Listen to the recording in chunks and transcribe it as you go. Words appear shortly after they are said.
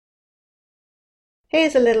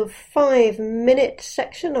Here's a little 5-minute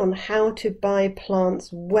section on how to buy plants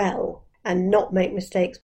well and not make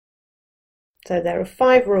mistakes. So there are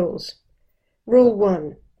 5 rules. Rule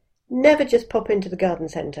 1. Never just pop into the garden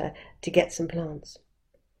centre to get some plants.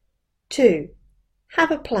 2.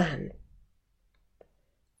 Have a plan.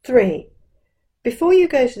 3. Before you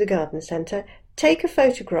go to the garden centre, take a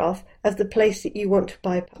photograph of the place that you want to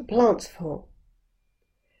buy plants for.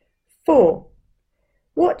 4.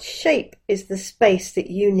 What shape is the space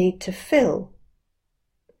that you need to fill?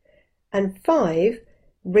 And 5.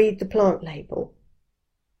 Read the plant label,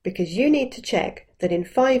 because you need to check that in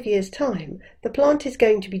 5 years' time the plant is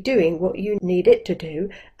going to be doing what you need it to do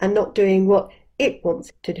and not doing what it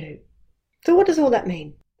wants to do. So what does all that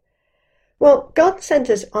mean? Well, garden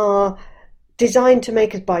centres are designed to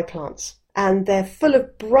make us buy plants, and they're full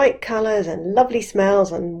of bright colours and lovely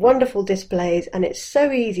smells and wonderful displays, and it's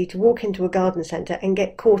so easy to walk into a garden centre and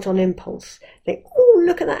get caught on impulse. Think, oh,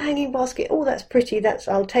 look at that hanging basket, oh, that's pretty,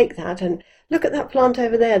 I'll take that, and look at that plant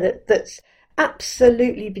over there that's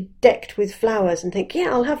absolutely bedecked with flowers, and think, yeah,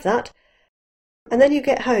 I'll have that. And then you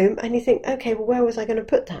get home and you think, okay, well, where was I going to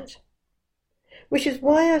put that? Which is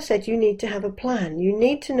why I said you need to have a plan. You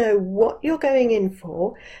need to know what you're going in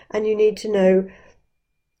for, and you need to know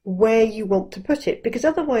where you want to put it, because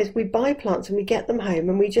otherwise we buy plants and we get them home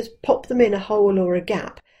and we just pop them in a hole or a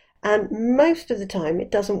gap, and most of the time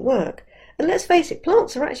it doesn't work. And let's face it,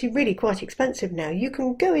 plants are actually really quite expensive now. You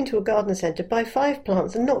can go into a garden centre, buy 5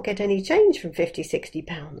 plants and not get any change from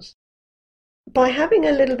 £50–60. By having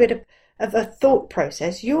a little bit of a thought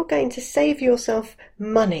process, you're going to save yourself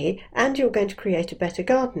money and you're going to create a better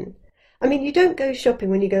garden. I mean, you don't go shopping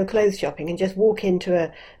when you go clothes shopping and just walk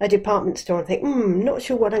into a department store and think, not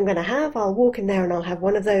sure what I'm going to have. I'll walk in there and I'll have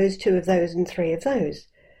 1 of those, 2 of those and 3 of those.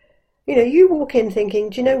 You know, you walk in thinking,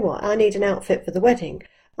 do you know what? I need an outfit for the wedding.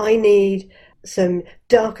 I need some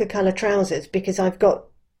darker colour trousers because I've got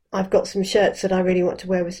some shirts that I really want to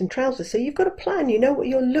wear with some trousers. So you've got a plan, you know what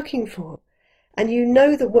you're looking for, and you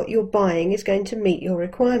know that what you're buying is going to meet your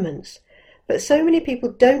requirements. But so many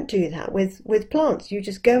people don't do that with plants. You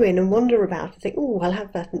just go in and wander about and think, oh, I'll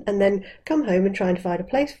have that, and then come home and try and find a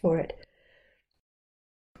place for it.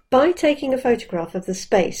 By taking a photograph of the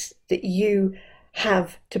space that you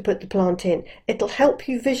have to put the plant in, it'll help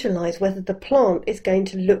you visualize whether the plant is going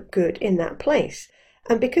to look good in that place.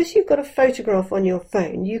 And because you've got a photograph on your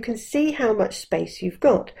phone, you can see how much space you've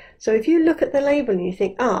got. So if you look at the label and you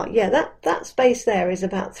think, that space there is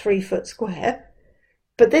about 3 foot square,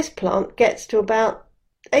 but this plant gets to about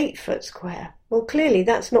 8 foot square. Well, clearly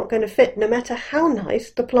that's not going to fit. No matter how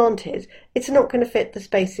nice the plant is, it's not going to fit the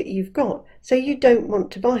space that you've got. So you don't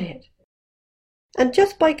want to buy it. And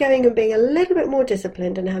just by going and being a little bit more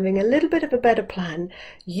disciplined and having a little bit of a better plan,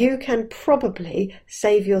 you can probably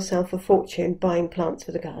save yourself a fortune buying plants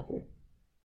for the garden.